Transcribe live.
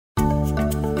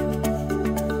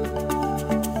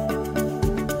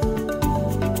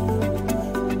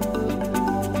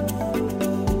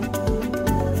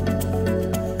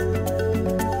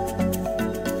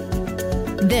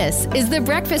This is The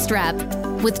Breakfast Wrap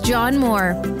with John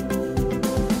Moore.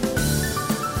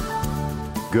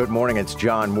 Good morning, it's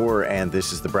John Moore, and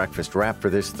this is The Breakfast Wrap for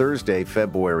this Thursday,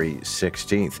 February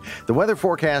 16th. The weather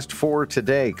forecast for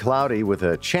today, cloudy with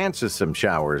a chance of some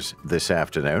showers this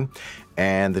afternoon,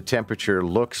 and the temperature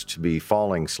looks to be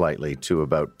falling slightly to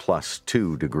about plus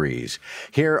 2 degrees.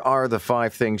 Here are the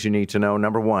 5 things you need to know.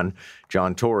 Number 1,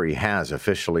 John Tory has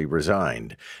officially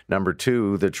resigned. Number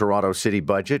 2, the Toronto City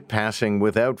budget passing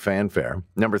without fanfare.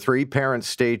 Number 3, parents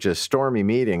stage a stormy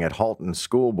meeting at Halton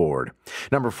School Board.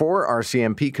 Number 4,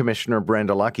 RCMP Commissioner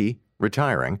Brenda Lucki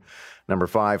retiring. Number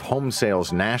 5, home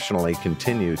sales nationally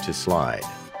continue to slide.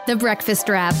 The Breakfast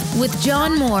Wrap with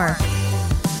John Moore.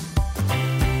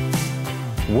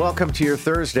 Welcome to your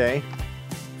Thursday.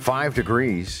 5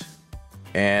 degrees,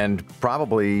 and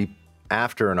probably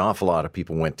after an awful lot of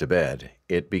people went to bed,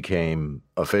 it became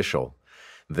official.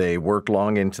 They worked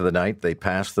long into the night. They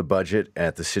passed the budget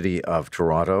at the City of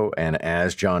Toronto, and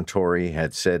as John Tory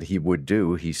had said he would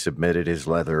do, he submitted his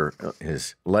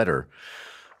letter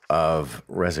of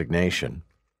resignation,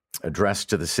 addressed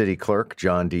to the City Clerk,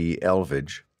 John D.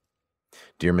 Elvidge.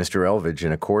 Dear Mr. Elvidge,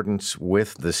 in accordance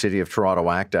with the City of Toronto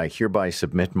Act, I hereby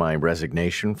submit my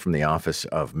resignation from the office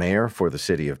of Mayor for the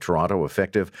City of Toronto,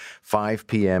 effective 5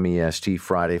 p.m. EST,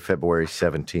 Friday, February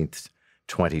 17th,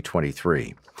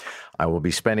 2023. I will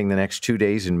be spending the next 2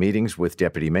 days in meetings with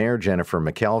Deputy Mayor Jennifer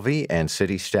McKelvey and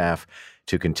City staff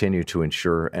to continue to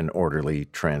ensure an orderly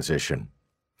transition.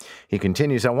 He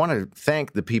continues, I want to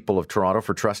thank the people of Toronto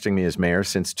for trusting me as mayor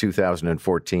since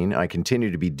 2014. I continue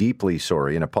to be deeply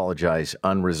sorry and apologize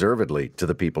unreservedly to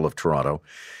the people of Toronto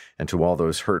and to all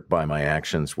those hurt by my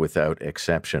actions without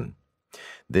exception.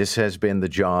 This has been the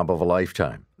job of a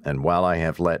lifetime, and while I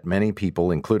have let many people,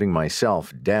 including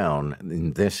myself, down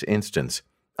in this instance,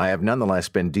 I have nonetheless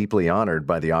been deeply honored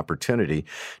by the opportunity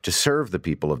to serve the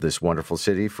people of this wonderful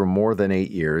city for more than 8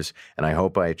 years, and I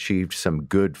hope I achieved some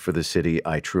good for the city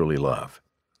I truly love.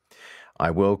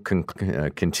 I will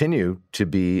continue to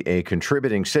be a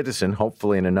contributing citizen,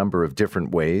 hopefully in a number of different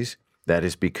ways. That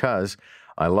is because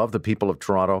I love the people of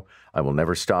Toronto. I will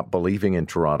never stop believing in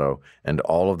Toronto and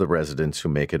all of the residents who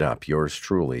make it up. Yours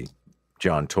truly,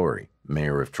 John Tory,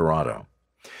 Mayor of Toronto.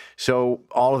 So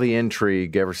all of the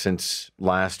intrigue ever since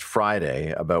last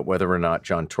Friday about whether or not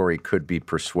John Tory could be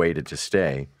persuaded to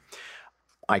stay,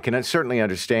 I can certainly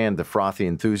understand the frothy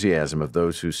enthusiasm of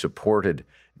those who supported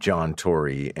John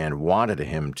Tory and wanted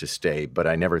him to stay, but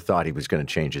I never thought he was going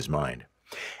to change his mind.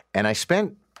 And I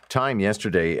spent time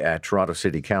yesterday at Toronto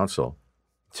City Council.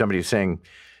 Somebody was saying,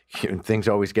 things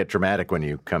always get dramatic when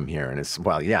you come here. And it's,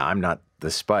 well, yeah, I'm not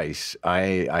the spice.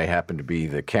 I happen to be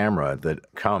the camera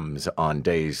that comes on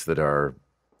days that are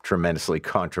tremendously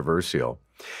controversial.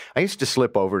 I used to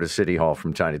slip over to City Hall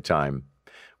from time to time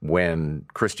when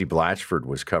Christy Blatchford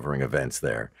was covering events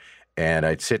there. And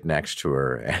I'd sit next to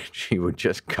her and she would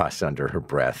just cuss under her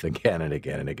breath again and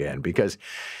again and again because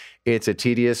it's a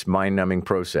tedious, mind-numbing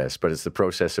process, but it's the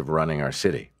process of running our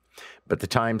city. But the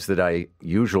times that I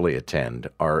usually attend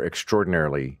are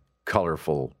extraordinarily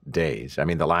colorful days. I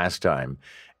mean, the last time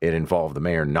it involved the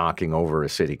mayor knocking over a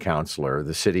city councilor.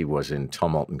 The city was in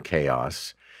tumult and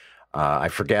chaos. I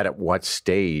forget at what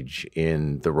stage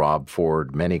in the Rob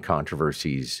Ford many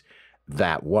controversies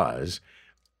that was,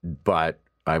 but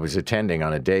I was attending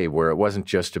on a day where it wasn't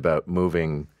just about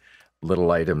moving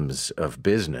little items of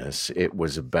business. It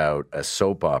was about a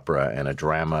soap opera and a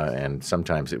drama, and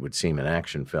sometimes it would seem an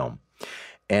action film.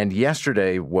 And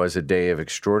yesterday was a day of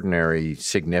extraordinary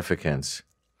significance.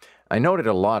 I noted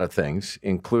a lot of things,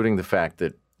 including the fact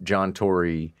that John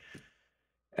Tory,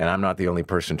 and I'm not the only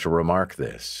person to remark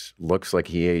this, looks like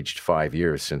he aged 5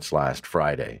 years since last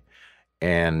Friday.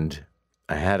 And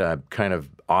I had a kind of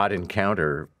odd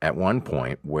encounter at one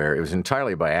point where it was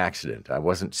entirely by accident. I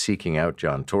wasn't seeking out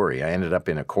John Tory. I ended up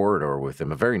in a corridor with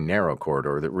him, a very narrow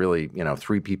corridor that really,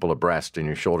 3 people abreast and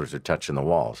your shoulders are touching the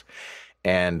walls.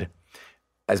 And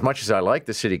as much as I like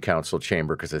the City Council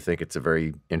chamber because I think it's a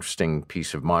very interesting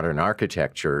piece of modern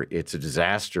architecture, it's a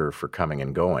disaster for coming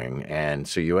and going. And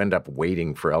so you end up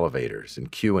waiting for elevators and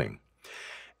queuing.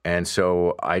 And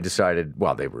so I decided,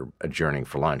 well, they were adjourning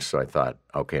for lunch, so I thought,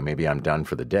 okay, maybe I'm done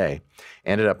for the day.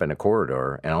 Ended up in a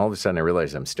corridor, and all of a sudden I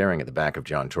realized I'm staring at the back of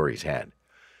John Tory's head.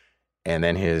 And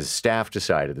then his staff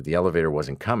decided that the elevator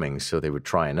wasn't coming, so they would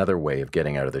try another way of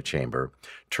getting out of the chamber,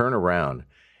 turn around.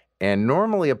 And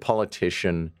normally a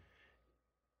politician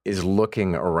is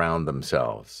looking around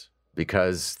themselves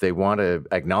because they want to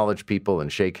acknowledge people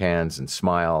and shake hands and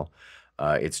smile.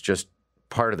 It's just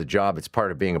part of the job. It's part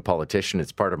of being a politician.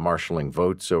 It's part of marshaling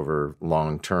votes over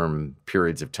long-term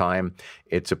periods of time.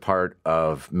 It's a part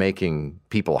of making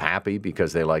people happy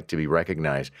because they like to be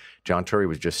recognized. John Tory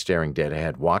was just staring dead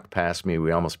ahead, walked past me.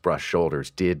 We almost brushed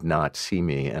shoulders, did not see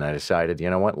me. And I decided, you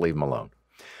know what, leave him alone.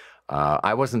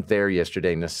 I wasn't there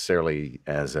yesterday necessarily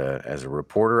as a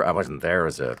reporter. I wasn't there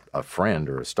as a friend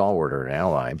or a stalwart or an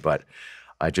ally, but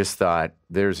I just thought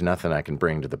there's nothing I can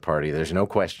bring to the party. There's no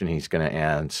question he's going to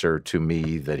answer to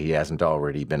me that he hasn't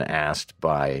already been asked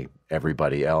by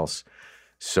everybody else.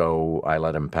 So I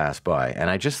let him pass by. And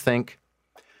I just think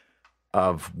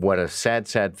of what a sad,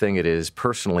 sad thing it is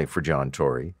personally for John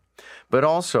Tory. But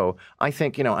also, I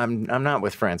think, I'm not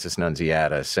with Francis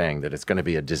Nunziata saying that it's going to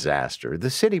be a disaster.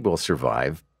 The city will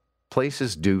survive.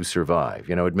 Places do survive.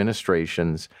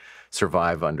 Administrations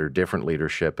survive under different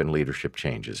leadership and leadership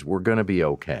changes. We're going to be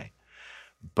okay.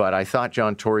 But I thought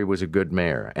John Tory was a good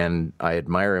mayor, and I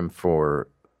admire him for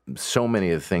so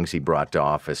many of the things he brought to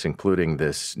office, including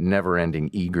this never-ending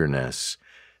eagerness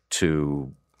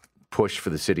to push for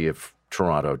the city of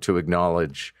Toronto, to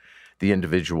acknowledge the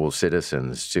individual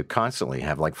citizens, to constantly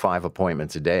have like 5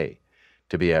 appointments a day,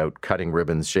 to be out cutting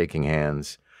ribbons, shaking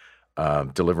hands,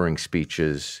 delivering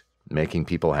speeches, making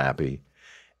people happy.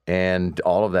 And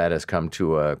all of that has come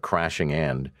to a crashing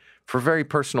end for very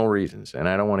personal reasons. And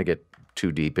I don't want to get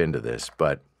too deep into this,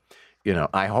 but,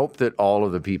 I hope that all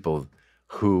of the people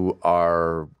who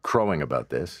are crowing about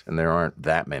this, and there aren't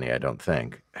that many, I don't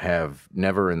think, have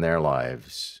never in their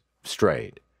lives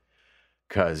strayed.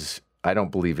 Because I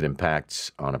don't believe it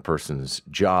impacts on a person's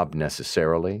job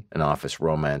necessarily. An office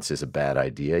romance is a bad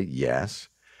idea, yes.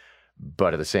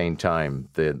 But at the same time,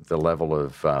 the level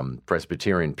of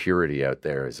Presbyterian purity out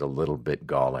there is a little bit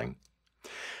galling.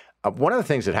 One of the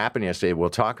things that happened yesterday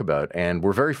we'll talk about, and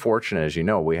we're very fortunate, as you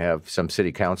know, we have some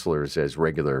city councillors as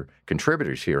regular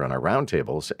contributors here on our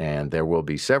roundtables, and there will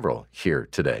be several here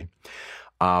today.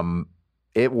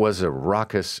 It was a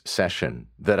raucous session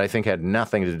that I think had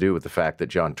nothing to do with the fact that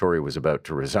John Tory was about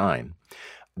to resign.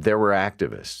 There were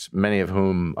activists, many of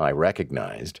whom I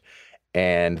recognized,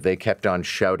 and they kept on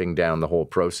shouting down the whole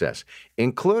process,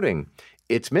 including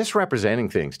it's misrepresenting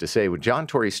things to say when John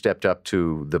Tory stepped up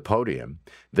to the podium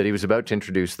that he was about to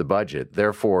introduce the budget.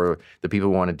 Therefore, the people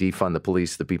who want to defund the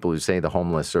police, the people who say the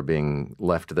homeless are being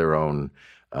left to their own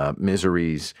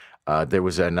miseries. There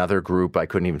was another group, I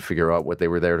couldn't even figure out what they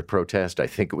were there to protest. I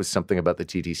think it was something about the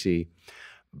TTC.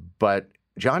 But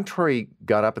John Tory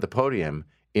got up at the podium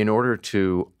in order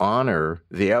to honor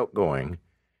the outgoing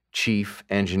chief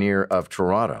engineer of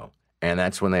Toronto. And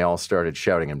that's when they all started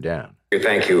shouting him down.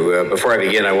 Thank you. Before I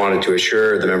begin, I wanted to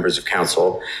assure the members of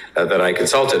council that I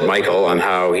consulted Michael on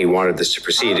how he wanted this to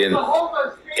proceed in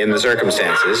the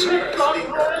circumstances.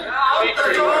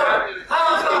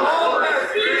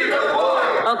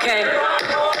 Okay.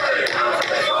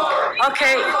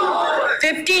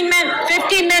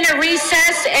 15-minute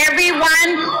recess.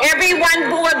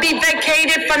 Everyone will be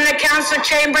vacated from the council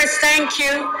chambers. Thank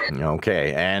you.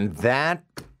 Okay, and that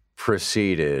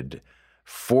preceded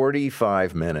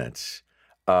 45 minutes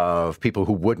of people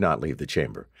who would not leave the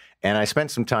chamber. And I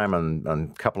spent some time on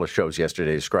a couple of shows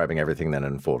yesterday describing everything that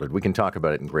unfolded. We can talk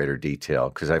about it in greater detail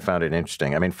because I found it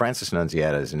interesting. I mean, Francis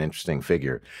Nunziata is an interesting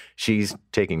figure. She's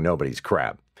taking nobody's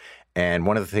crap. And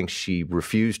one of the things she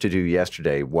refused to do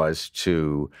yesterday was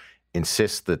to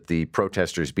insist that the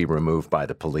protesters be removed by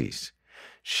the police.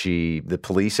 The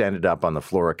police ended up on the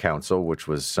floor of council, which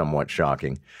was somewhat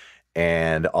shocking.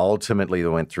 And ultimately, they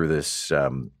went through this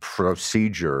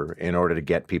procedure in order to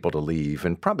get people to leave,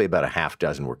 and probably about a half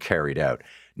dozen were carried out.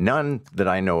 None that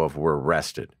I know of were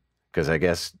arrested, because I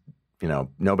guess,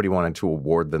 nobody wanted to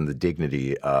award them the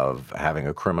dignity of having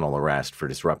a criminal arrest for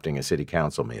disrupting a city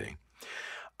council meeting.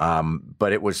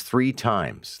 But it was 3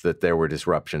 times that there were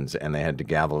disruptions, and they had to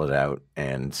gavel it out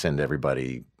and send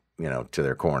everybody, to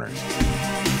their corners.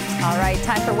 All right,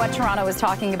 time for what Toronto is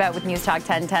talking about with News Talk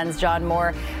 1010's John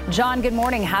Moore. John, good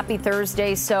morning. Happy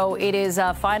Thursday. So it is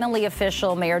finally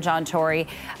official. Mayor John Tory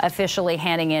officially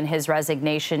handing in his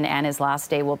resignation, and his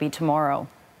last day will be tomorrow.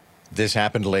 This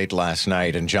happened late last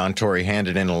night, and John Tory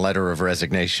handed in a letter of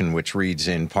resignation, which reads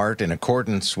in part, in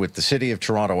accordance with the City of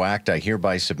Toronto Act, I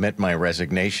hereby submit my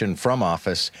resignation from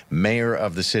office, Mayor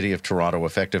of the City of Toronto,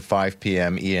 effective 5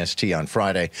 p.m. EST on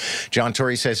Friday. John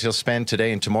Tory says he'll spend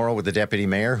today and tomorrow with the Deputy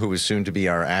Mayor, who is soon to be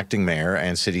our acting mayor,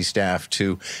 and city staff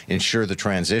to ensure the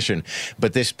transition.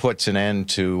 But this puts an end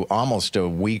to almost a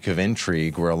week of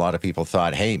intrigue where a lot of people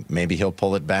thought, hey, maybe he'll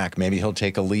pull it back, maybe he'll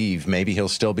take a leave, maybe he'll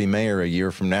still be mayor a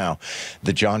year from now.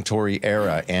 The John Tory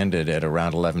era ended at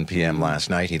around 11 p.m.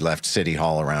 last night. He left City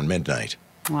Hall around midnight.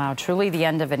 Wow, truly the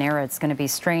end of an era. It's going to be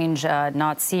strange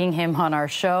not seeing him on our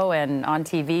show and on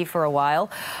TV for a while.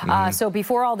 So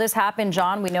before all this happened,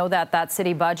 John, we know that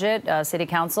city budget, city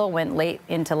council went late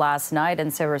into last night,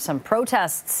 and so there were some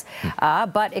protests,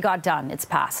 but it got done. It's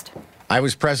passed. I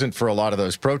was present for a lot of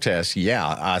those protests.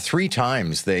 3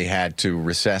 times they had to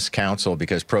recess council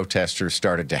because protesters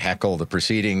started to heckle the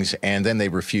proceedings, and then they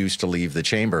refused to leave the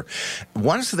chamber.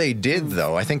 Once they did,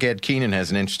 though, I think Ed Keenan has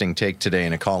an interesting take today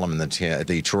in a column in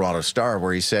the Toronto Star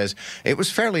where he says it was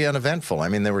fairly uneventful. I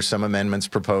mean, there were some amendments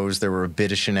proposed. There were a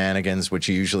bit of shenanigans, which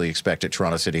you usually expect at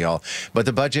Toronto City Hall. But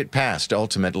the budget passed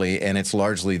ultimately, and it's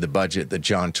largely the budget that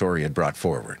John Tory had brought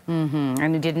forward.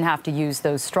 And he didn't have to use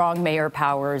those strong mayor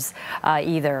powers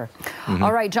either.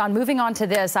 All right, John, moving on to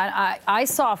this. I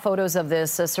saw photos of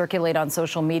this circulate on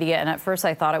social media, and at first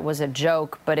I thought it was a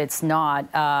joke, but it's not.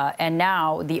 And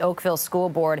now the Oakville School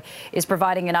Board is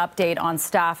providing an update on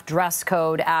staff dress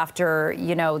code after,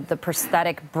 the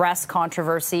prosthetic breast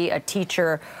controversy, a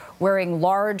teacher wearing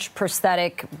large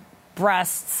prosthetic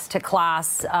breasts to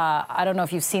class. I don't know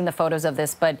if you've seen the photos of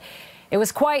this, but it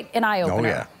was quite an eye-opener.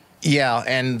 Oh, yeah. Yeah,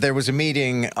 and there was a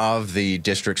meeting of the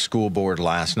district school board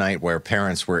last night where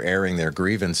parents were airing their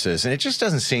grievances, and it just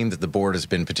doesn't seem that the board has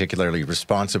been particularly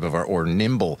responsive or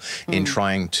nimble in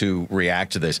trying to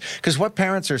react to this. Because what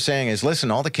parents are saying is,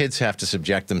 listen, all the kids have to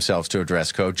subject themselves to a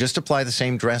dress code. Just apply the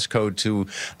same dress code to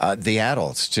the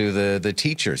adults, to the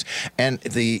teachers. And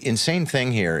the insane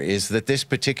thing here is that this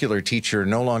particular teacher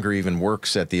no longer even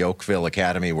works at the Oakville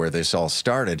Academy where this all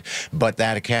started, but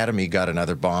that academy got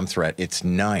another bomb threat. It's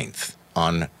 9th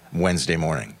on Wednesday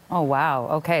morning. Oh, wow.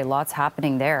 Okay, lots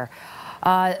happening there.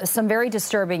 Some very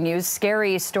disturbing news.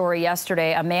 Scary story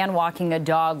yesterday. A man walking a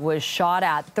dog was shot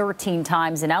at 13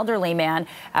 times, an elderly man,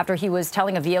 after he was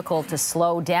telling a vehicle to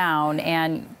slow down.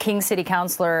 And King City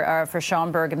Councillor for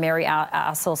Schaumburg, Mary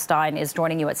Asselstein, is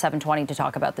joining you at 7:20 to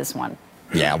talk about this one.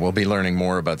 Yeah, we'll be learning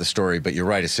more about the story, but you're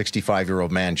right, a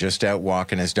 65-year-old man just out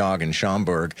walking his dog in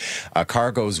Schaumburg. A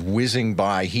car goes whizzing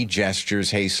by. He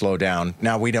gestures, hey, slow down.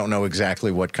 Now, we don't know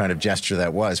exactly what kind of gesture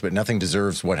that was, but nothing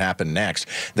deserves what happened next.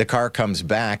 The car comes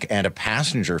back, and a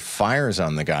passenger fires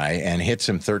on the guy and hits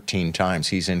him 13 times.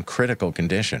 He's in critical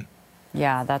condition.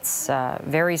 Yeah, that's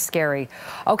very scary.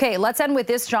 Okay, let's end with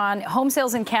this, John. Home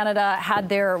sales in Canada had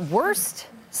their worst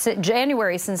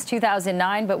January since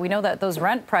 2009, but we know that those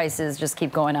rent prices just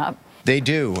keep going up. They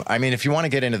do. I mean, if you want to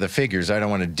get into the figures, I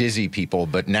don't want to dizzy people,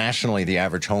 but nationally, the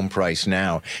average home price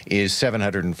now is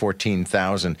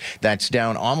 $714,000. That's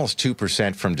down almost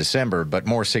 2% from December, but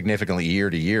more significantly, year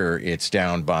to year, it's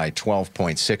down by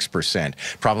 12.6%.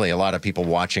 Probably a lot of people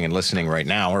watching and listening right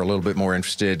now are a little bit more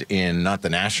interested in not the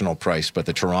national price, but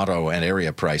the Toronto and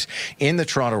area price. In the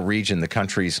Toronto region, the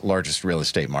country's largest real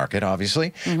estate market,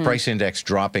 obviously, price index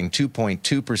dropping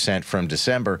 2.2% from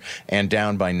December and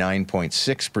down by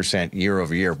 9.6% year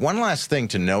over year. One last thing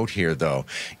to note here, though,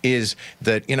 is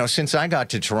that, since I got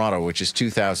to Toronto, which is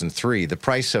 2003, the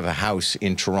price of a house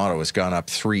in Toronto has gone up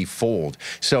threefold.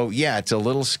 So, yeah, it's a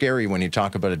little scary when you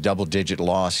talk about a double-digit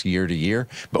loss year to year,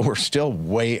 but we're still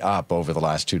way up over the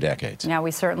last 2 decades. Yeah,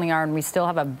 we certainly are, and we still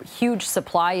have a huge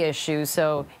supply issue.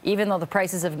 So even though the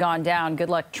prices have gone down, good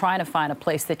luck trying to find a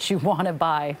place that you want to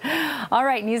buy. All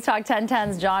right, News Talk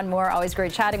 1010's John Moore. Always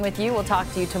great chatting with you. We'll talk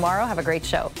to you tomorrow. Have a great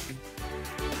show.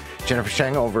 Jennifer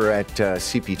Chang over at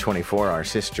CP24, our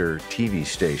sister TV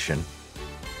station.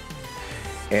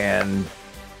 And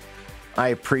I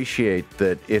appreciate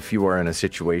that if you are in a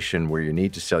situation where you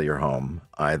need to sell your home,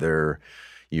 either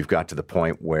you've got to the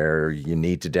point where you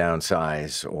need to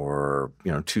downsize or,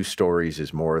 2 stories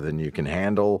is more than you can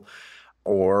handle,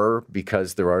 or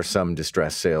because there are some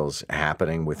distress sales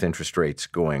happening with interest rates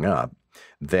going up,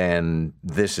 then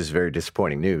this is very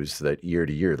disappointing news that year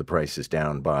to year the price is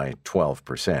down by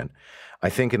 12%. I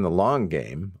think in the long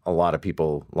game, a lot of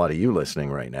people, a lot of you listening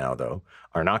right now, though,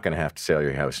 are not going to have to sell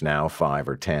your house now 5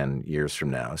 or 10 years from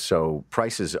now. So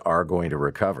prices are going to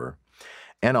recover.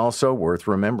 And also worth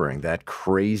remembering that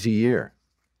crazy year,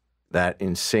 that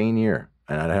insane year,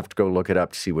 and I'd have to go look it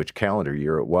up to see which calendar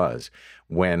year it was,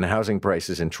 when housing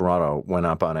prices in Toronto went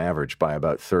up on average by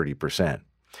about 30%.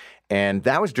 And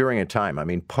that was during a time,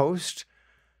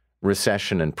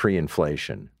 post-recession and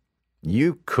pre-inflation,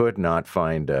 you could not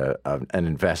find an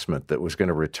investment that was going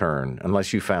to return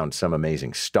unless you found some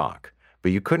amazing stock.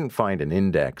 But you couldn't find an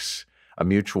index, a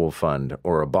mutual fund,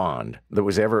 or a bond that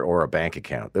was ever, or a bank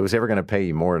account that was ever going to pay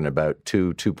you more than about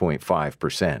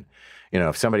 2.5%.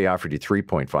 If somebody offered you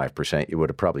 3.5%, you would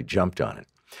have probably jumped on it.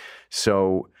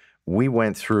 So we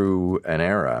went through an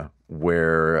era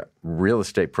where real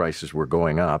estate prices were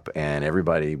going up and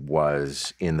everybody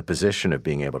was in the position of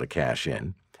being able to cash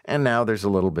in. and now there's a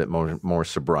little bit more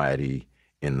sobriety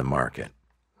in the market.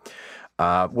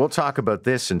 We'll talk about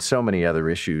this and so many other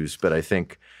issues, but I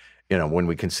think, when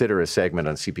we consider a segment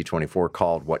on CP24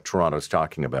 called What Toronto's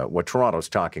Talking About, what Toronto's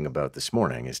talking about this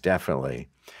morning is definitely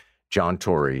John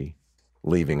Tory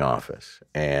leaving office.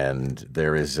 And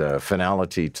there is a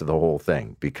finality to the whole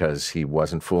thing because he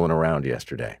wasn't fooling around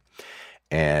yesterday.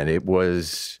 And it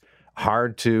was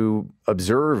hard to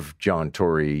observe John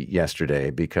Tory yesterday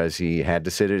because he had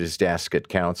to sit at his desk at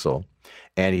council,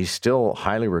 and he's still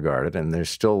highly regarded, and there's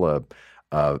still a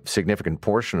significant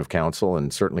portion of council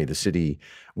and certainly the city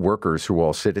workers who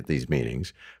all sit at these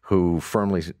meetings who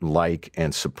firmly like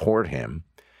and support him.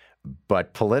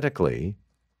 But politically,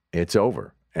 it's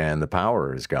over and the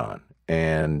power is gone.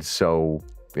 And so,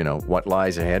 what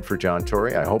lies ahead for John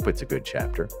Tory? I hope it's a good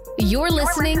chapter. You're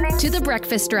listening to The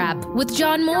Breakfast Wrap with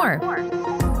John Moore.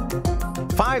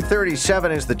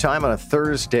 5:37 is the time on a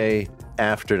Thursday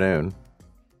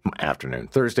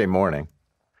Thursday morning.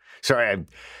 Sorry,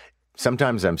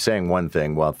 sometimes I'm saying one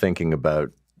thing while thinking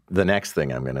about the next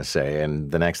thing I'm going to say.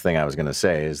 And the next thing I was going to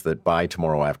say is that by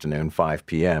tomorrow afternoon, 5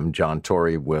 p.m., John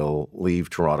Tory will leave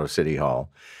Toronto City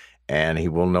Hall, and he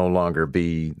will no longer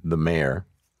be the mayor.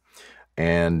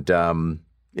 And,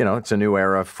 it's a new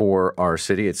era for our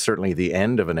city. It's certainly the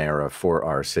end of an era for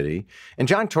our city. And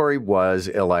John Tory was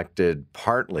elected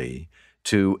partly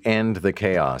to end the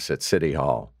chaos at City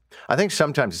Hall. I think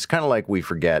sometimes it's kind of like we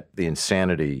forget the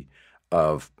insanity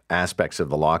of aspects of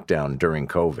the lockdown during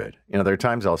COVID. There are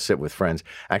times I'll sit with friends.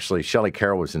 Actually, Shelley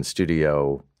Carroll was in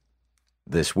studio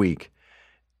this week,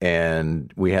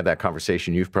 and we had that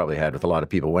conversation you've probably had with a lot of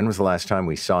people. When was the last time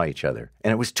we saw each other?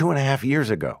 And it was 2.5 years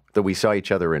ago that we saw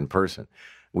each other in person.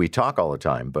 We talk all the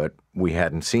time, but we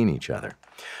hadn't seen each other.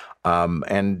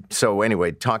 And so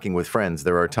anyway, talking with friends,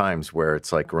 there are times where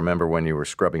it's like, remember when you were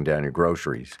scrubbing down your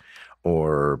groceries,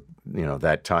 or,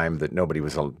 that time that nobody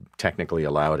was technically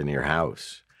allowed in your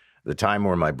house. The time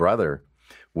where my brother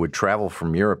would travel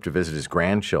from Europe to visit his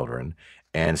grandchildren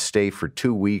and stay for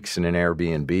 2 weeks in an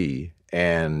Airbnb.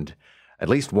 And at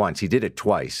least once, he did it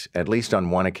twice, at least on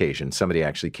one occasion, somebody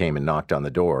actually came and knocked on the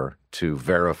door to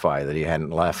verify that he hadn't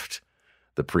left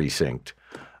the precinct.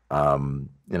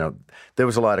 There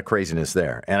was a lot of craziness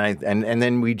there. And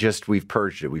then we've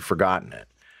purged it. We've forgotten it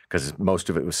because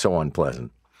most of it was so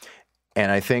unpleasant. And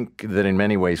I think that in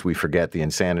many ways we forget the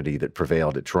insanity that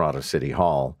prevailed at Toronto City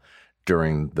Hall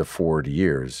during the Ford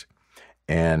years.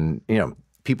 And,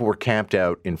 people were camped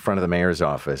out in front of the mayor's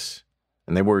office,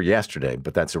 and they were yesterday,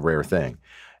 but that's a rare thing,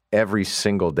 every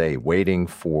single day waiting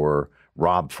for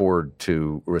Rob Ford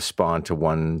to respond to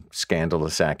one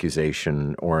scandalous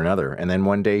accusation or another. And then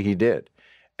one day he did.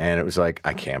 And it was like,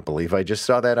 I can't believe I just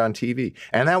saw that on TV.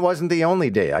 And that wasn't the only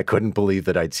day I couldn't believe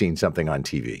that I'd seen something on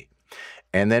TV.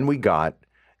 And then we got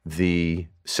the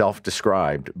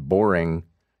self-described boring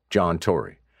John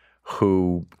Tory,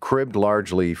 who cribbed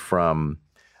largely from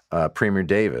Premier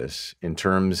Davis in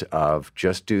terms of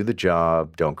just do the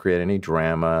job, don't create any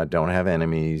drama, don't have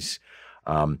enemies.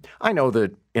 I know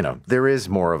that, there is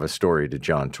more of a story to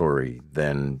John Tory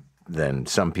than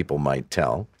some people might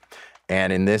tell.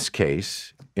 And in this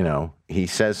case, he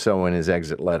says so in his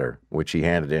exit letter, which he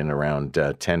handed in around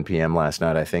 10 p.m. last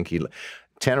night. I think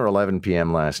 10 or 11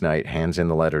 p.m. last night, hands in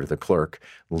the letter to the clerk,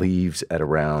 leaves at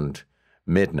around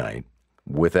midnight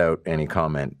without any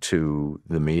comment to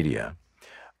the media.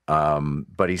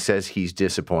 But he says he's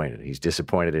disappointed. He's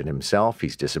disappointed in himself.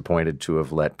 He's disappointed to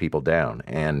have let people down.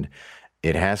 And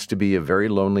it has to be a very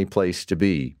lonely place to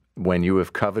be when you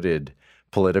have coveted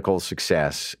political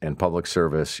success and public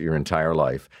service your entire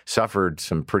life, suffered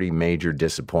some pretty major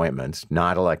disappointments,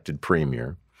 not elected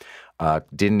premier,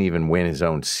 didn't even win his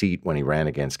own seat when he ran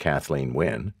against Kathleen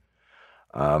Wynne.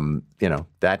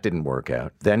 That didn't work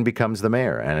out. Then becomes the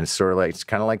mayor. And it's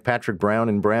kind of like Patrick Brown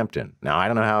in Brampton. Now, I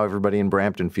don't know how everybody in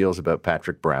Brampton feels about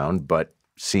Patrick Brown, but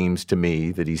seems to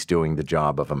me that he's doing the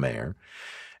job of a mayor.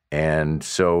 And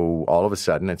so all of a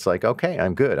sudden it's like, okay,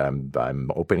 I'm good.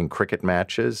 I'm opening cricket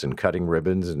matches and cutting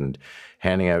ribbons and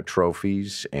handing out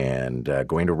trophies and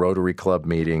going to Rotary Club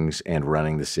meetings and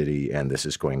running the city. And this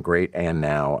is going great. And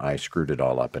now I screwed it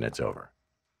all up and it's over.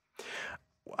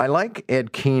 I like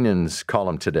Ed Keenan's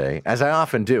column today, as I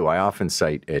often do. I often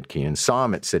cite Ed Keenan. Saw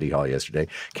him at City Hall yesterday.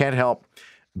 Can't help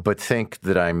but think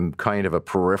that I'm kind of a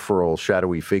peripheral,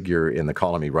 shadowy figure in the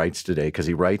column he writes today, because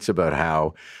he writes about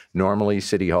how normally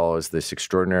City Hall is this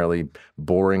extraordinarily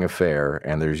boring affair,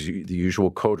 and there's the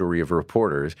usual coterie of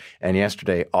reporters. And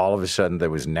yesterday, all of a sudden, there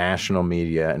was national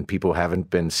media, and people who haven't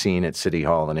been seen at City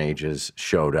Hall in ages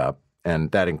showed up,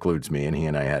 and that includes me, and he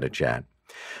and I had a chat.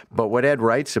 But what Ed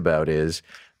writes about is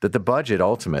that the budget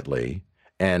ultimately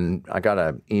And I got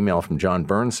an email from John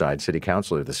Burnside, city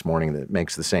councilor, this morning that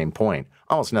makes the same point.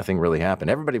 Almost nothing really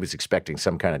happened. Everybody was expecting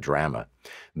some kind of drama,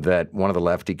 that one of the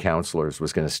lefty councilors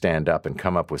was going to stand up and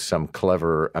come up with some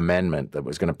clever amendment that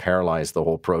was going to paralyze the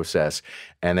whole process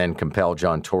and then compel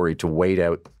John Tory to wait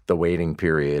out the waiting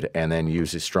period and then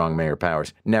use his strong mayor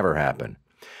powers. Never happened.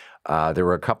 There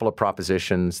were a couple of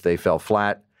propositions. They fell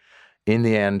flat in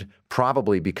the end,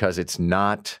 probably because it's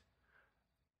not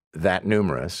that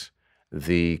numerous.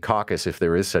 The caucus, if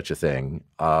there is such a thing,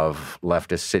 of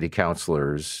leftist city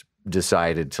councilors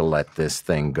decided to let this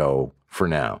thing go for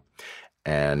now.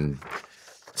 And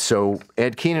so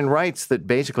Ed Keenan writes that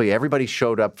basically everybody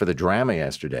showed up for the drama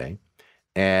yesterday,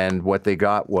 and what they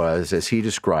got was, as he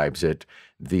describes it,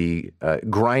 the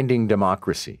grinding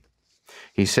democracy.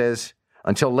 He says,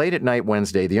 until late at night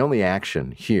Wednesday, the only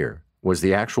action here was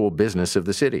the actual business of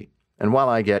the city. And while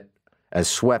I get as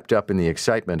swept up in the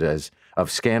excitement of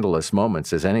scandalous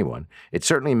moments as anyone, it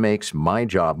certainly makes my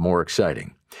job more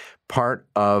exciting. Part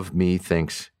of me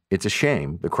thinks it's a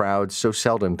shame the crowds so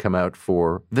seldom come out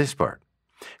for this part.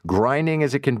 Grinding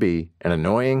as it can be and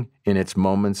annoying in its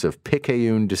moments of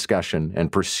picayune discussion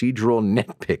and procedural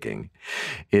nitpicking,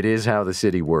 it is how the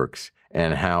city works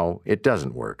and how it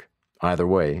doesn't work. Either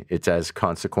way, it's as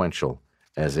consequential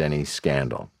as any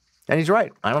scandal. And he's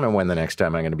right. I don't know when the next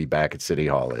time I'm going to be back at City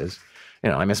Hall is.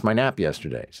 I missed my nap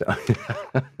yesterday. So,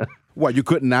 What, you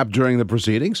couldn't nap during the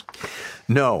proceedings?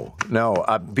 No,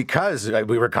 because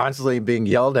we were constantly being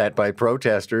yelled at by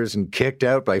protesters and kicked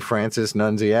out by Francis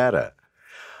Nunziata.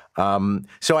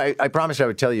 So I promised I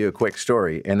would tell you a quick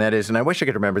story, and that is, and I wish I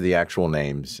could remember the actual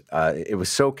names. It was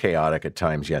so chaotic at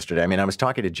times yesterday. I mean, I was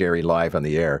talking to Jerry live on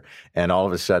the air, and all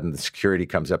of a sudden the security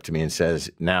comes up to me and says,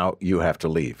 now you have to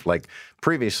leave. Like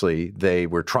previously, they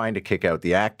were trying to kick out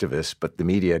the activists, but the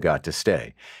media got to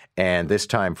stay. And this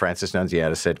time, Francis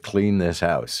Nunziata said, clean this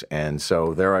house. And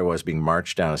so there I was being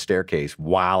marched down a staircase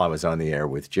while I was on the air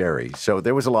with Jerry. So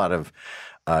there was a lot of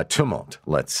tumult,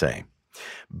 let's say.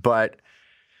 But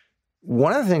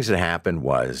one of the things that happened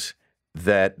was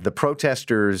that the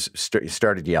protesters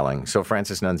started yelling. So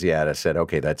Francis Nunziata said,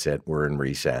 okay, that's it. We're in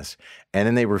recess. And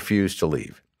then they refused to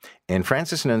leave. And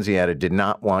Francis Nunziata did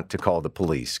not want to call the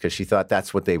police because she thought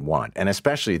that's what they want. And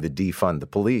especially the defund the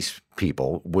police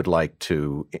people would like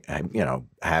to,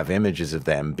 have images of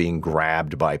them being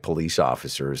grabbed by police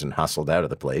officers and hustled out of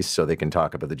the place so they can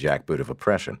talk about the jackboot of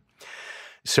oppression.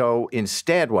 So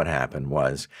instead, what happened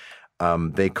was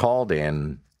they called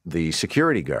in the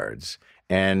security guards.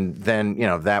 And then,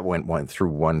 that went through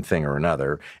one thing or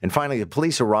another. And finally, the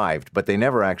police arrived, but they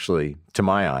never actually, to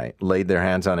my eye, laid their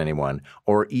hands on anyone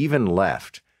or even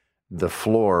left the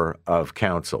floor of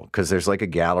council, because there's like a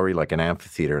gallery, like an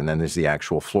amphitheater, and then there's the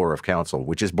actual floor of council,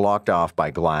 which is blocked off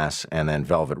by glass and then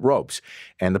velvet ropes.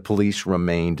 And the police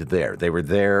remained there. They were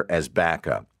there as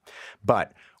backup.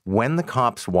 But when the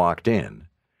cops walked in,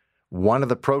 one of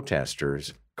the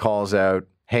protesters calls out,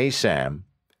 "Hey, Sam."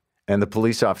 And the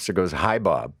police officer goes, "Hi,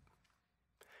 Bob."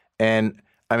 And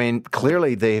I mean,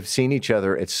 clearly they have seen each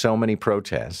other at so many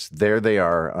protests. There they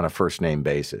are on a first name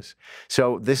basis.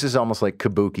 So this is almost like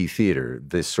kabuki theater,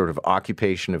 this sort of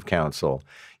occupation of council,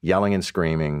 yelling and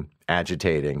screaming,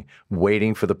 agitating,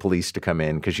 waiting for the police to come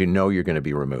in because you're going to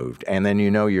be removed. And then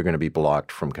you're going to be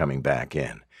blocked from coming back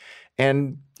in.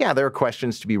 And yeah, there are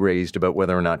questions to be raised about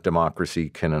whether or not democracy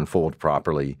can unfold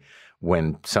properly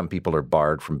when some people are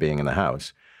barred from being in the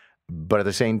House. But at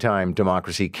the same time,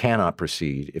 democracy cannot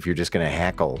proceed if you're just going to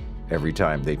heckle every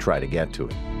time they try to get to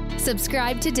it.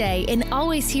 Subscribe today and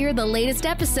always hear the latest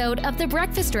episode of The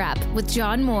Breakfast Wrap with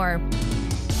John Moore.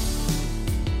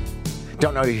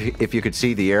 Don't know if you could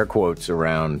see the air quotes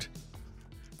around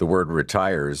the word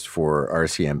retires for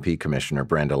RCMP Commissioner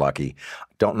Brenda Lucki.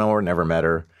 Don't know her, never met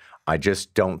her. I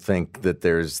just don't think that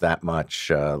there's that much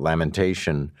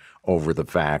lamentation over the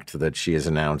fact that she has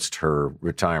announced her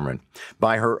retirement.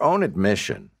 By her own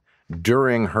admission,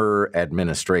 during her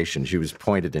administration, she was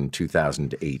appointed in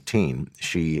 2018,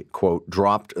 she, quote,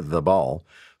 dropped the ball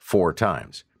 4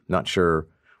 times. Not sure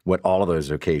what all of those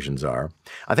occasions are.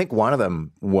 I think one of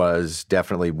them was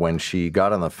definitely when she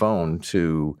got on the phone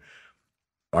to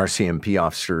RCMP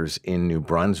officers in New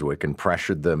Brunswick and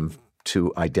pressured them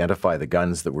to identify the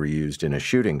guns that were used in a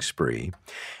shooting spree.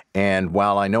 And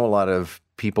while I know a lot of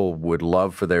people would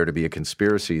love for there to be a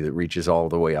conspiracy that reaches all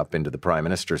the way up into the Prime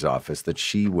Minister's office that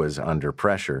she was under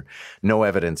pressure, no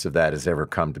evidence of that has ever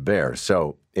come to bear.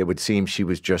 So it would seem she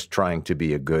was just trying to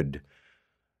be a good,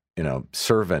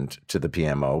 servant to the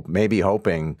PMO, maybe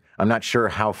hoping, I'm not sure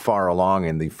how far along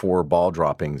in the 4 ball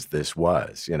droppings this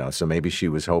was, so maybe she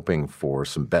was hoping for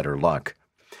some better luck.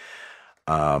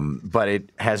 But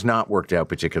it has not worked out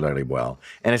particularly well.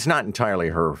 And it's not entirely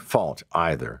her fault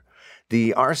either.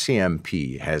 The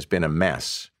RCMP has been a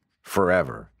mess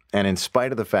forever. And in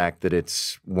spite of the fact that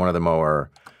it's one of the more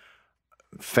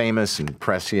famous and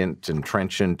prescient and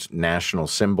trenchant national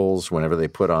symbols whenever they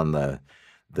put on the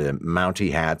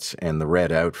Mountie hats and the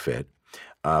red outfit,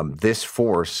 this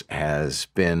force has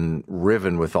been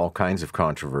riven with all kinds of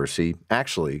controversy,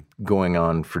 actually going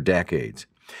on for decades.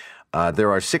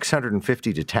 There are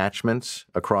 650 detachments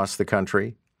across the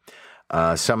country.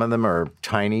 Some of them are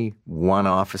tiny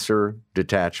one-officer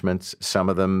detachments. Some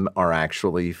of them are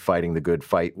actually fighting the good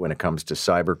fight when it comes to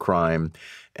cybercrime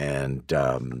and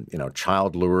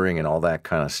child luring and all that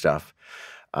kind of stuff.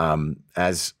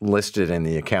 As listed in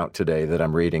the account today that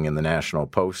I'm reading in the National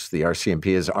Post, the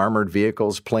RCMP has armored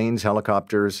vehicles, planes,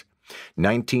 helicopters,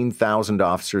 19,000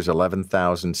 officers,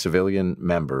 11,000 civilian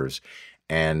members.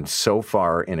 And so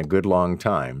far, in a good long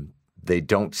time, they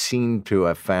don't seem to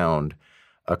have found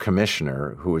a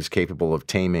commissioner who is capable of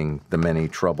taming the many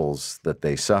troubles that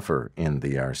they suffer in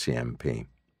the RCMP.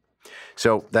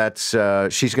 So that's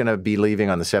she's going to be leaving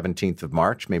on the 17th of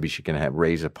March. Maybe she can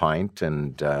raise a pint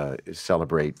and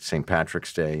celebrate St.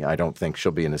 Patrick's Day. I don't think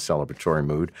she'll be in a celebratory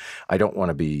mood. I don't want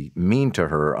to be mean to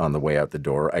her on the way out the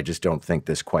door. I just don't think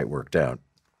this quite worked out.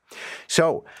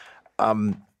 So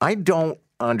I don't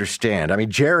understand. I mean,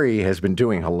 Jerry has been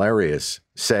doing hilarious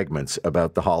segments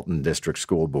about the Halton District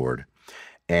School Board.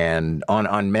 And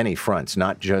on many fronts,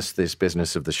 not just this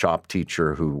business of the shop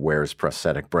teacher who wears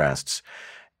prosthetic breasts.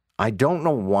 I don't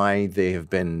know why they have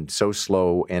been so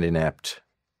slow and inept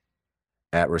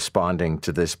at responding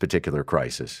to this particular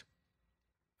crisis.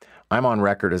 I'm on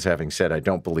record as having said I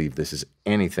don't believe this is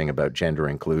anything about gender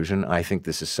inclusion. I think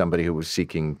this is somebody who was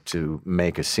seeking to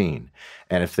make a scene.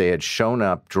 And if they had shown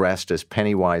up dressed as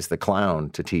Pennywise the Clown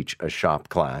to teach a shop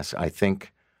class, I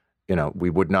think, we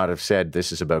would not have said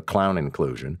this is about clown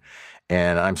inclusion.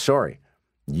 And I'm sorry,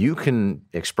 you can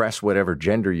express whatever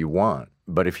gender you want,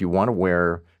 but if you want to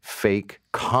wear fake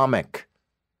comic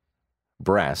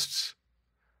breasts,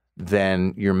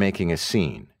 then you're making a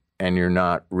scene and you're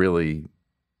not really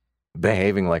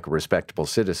behaving like a respectable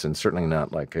citizen, certainly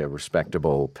not like a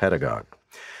respectable pedagogue.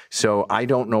 So I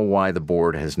don't know why the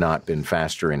board has not been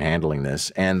faster in handling this.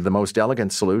 And the most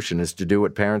elegant solution is to do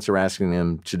what parents are asking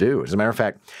them to do. As a matter of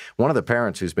fact, one of the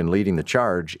parents who's been leading the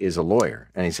charge is a lawyer.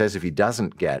 And he says if he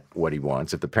doesn't get what he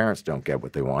wants, if the parents don't get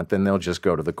what they want, then they'll just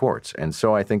go to the courts. And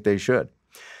so I think they should.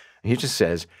 He just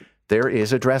says there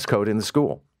is a dress code in the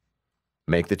school.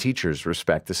 Make the teachers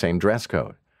respect the same dress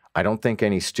code. I don't think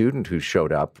any student who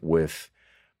showed up with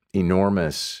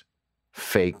enormous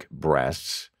fake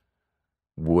breasts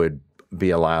would be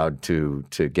allowed to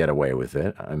get away with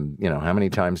it. How many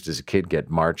times does a kid get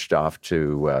marched off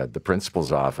to the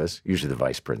principal's office? Usually the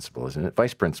vice principal, isn't it?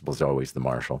 Vice principal is always the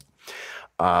marshal.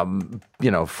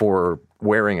 For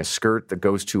wearing a skirt that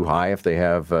goes too high if they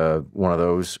have one of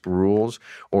those rules,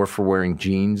 or for wearing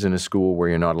jeans in a school where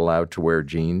you're not allowed to wear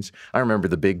jeans. I remember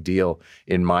the big deal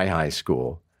in my high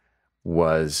school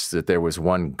was that there was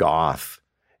one goth,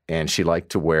 and she liked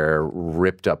to wear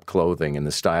ripped up clothing in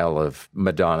the style of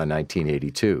Madonna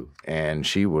 1982. And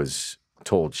she was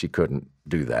told she couldn't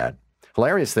do that.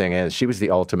 Hilarious thing is she was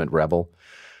the ultimate rebel.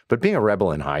 But being a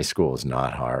rebel in high school is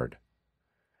not hard.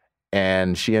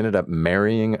 And she ended up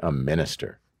marrying a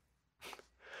minister.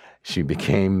 She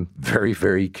became very,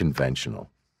 very conventional.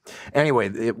 Anyway,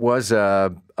 it was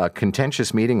a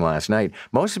contentious meeting last night,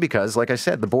 mostly because, like I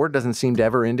said, the board doesn't seem to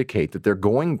ever indicate that they're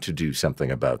going to do something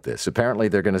about this. Apparently,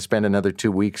 they're going to spend another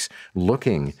 2 weeks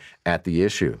looking at the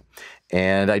issue.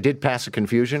 And I did pass a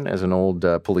confusion, as an old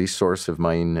police source of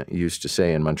mine used to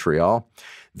say in Montreal.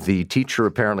 The teacher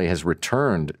apparently has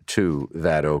returned to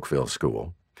that Oakville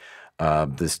school.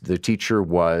 The teacher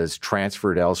was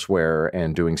transferred elsewhere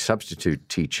and doing substitute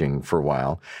teaching for a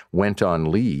while, went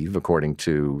on leave, according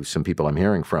to some people I'm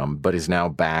hearing from, but is now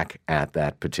back at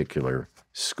that particular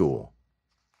school.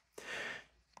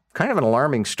 Kind of an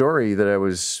alarming story that I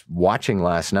was watching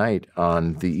last night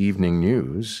on the evening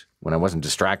news when I wasn't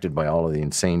distracted by all of the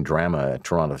insane drama at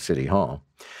Toronto City Hall.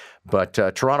 But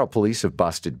Toronto police have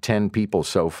busted 10 people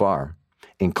so far,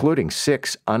 including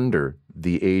 6 under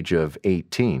the age of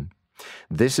 18.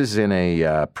 This is in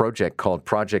a project called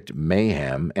Project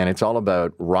Mayhem, and it's all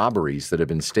about robberies that have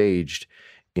been staged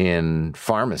in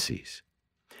pharmacies.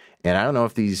 And I don't know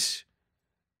if these,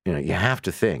 you have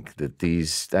to think that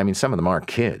some of them are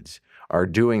kids, are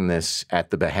doing this at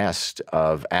the behest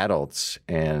of adults,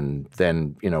 and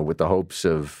then, with the hopes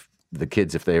of the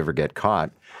kids, if they ever get caught,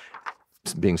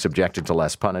 being subjected to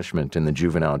less punishment in the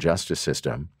juvenile justice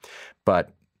system.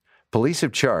 But Police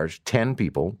have charged 10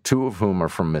 people, 2 of whom are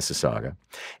from Mississauga,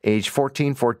 age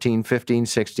 14, 14, 15,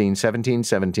 16, 17,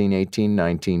 17, 18,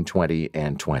 19, 20,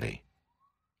 and 20.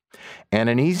 And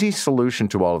an easy solution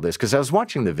to all of this, because I was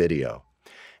watching the video,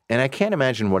 and I can't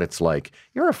imagine what it's like.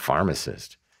 You're a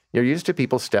pharmacist. You're used to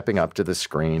people stepping up to the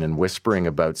screen and whispering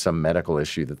about some medical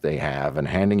issue that they have and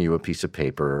handing you a piece of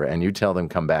paper, and you tell them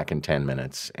come back in 10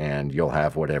 minutes and you'll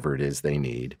have whatever it is they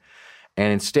need.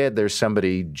 And instead, there's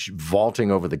somebody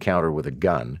vaulting over the counter with a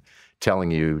gun telling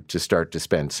you to start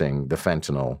dispensing the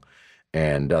fentanyl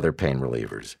and other pain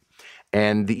relievers.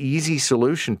 And the easy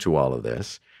solution to all of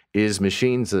this is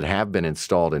machines that have been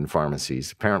installed in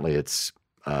pharmacies. Apparently, it's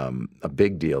a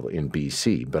big deal in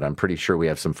BC, but I'm pretty sure we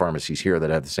have some pharmacies here that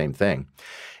have the same thing.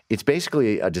 It's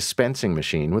basically a dispensing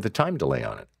machine with a time delay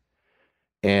on it.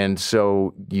 And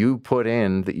so you put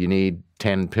in that you need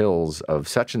 10 pills of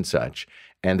such and such,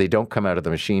 and they don't come out of the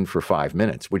machine for 5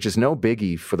 minutes, which is no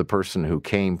biggie for the person who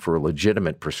came for a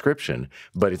legitimate prescription,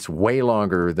 but it's way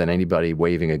longer than anybody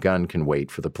waving a gun can wait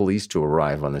for the police to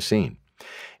arrive on the scene.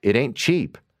 It ain't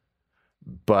cheap,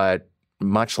 but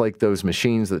much like those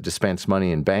machines that dispense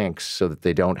money in banks so that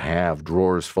they don't have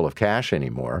drawers full of cash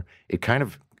anymore, it kind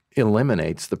of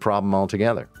eliminates the problem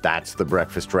altogether. That's the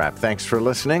Breakfast Wrap. Thanks for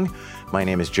listening. My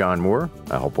name is John Moore.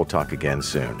 I hope we'll talk again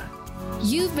soon.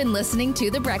 You've been listening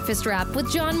to The Breakfast Wrap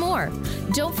with John Moore.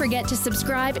 Don't forget to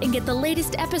subscribe and get the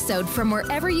latest episode from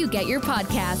wherever you get your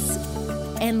podcasts.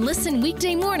 And listen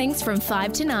weekday mornings from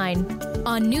 5 to 9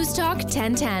 on News Talk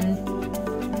 1010.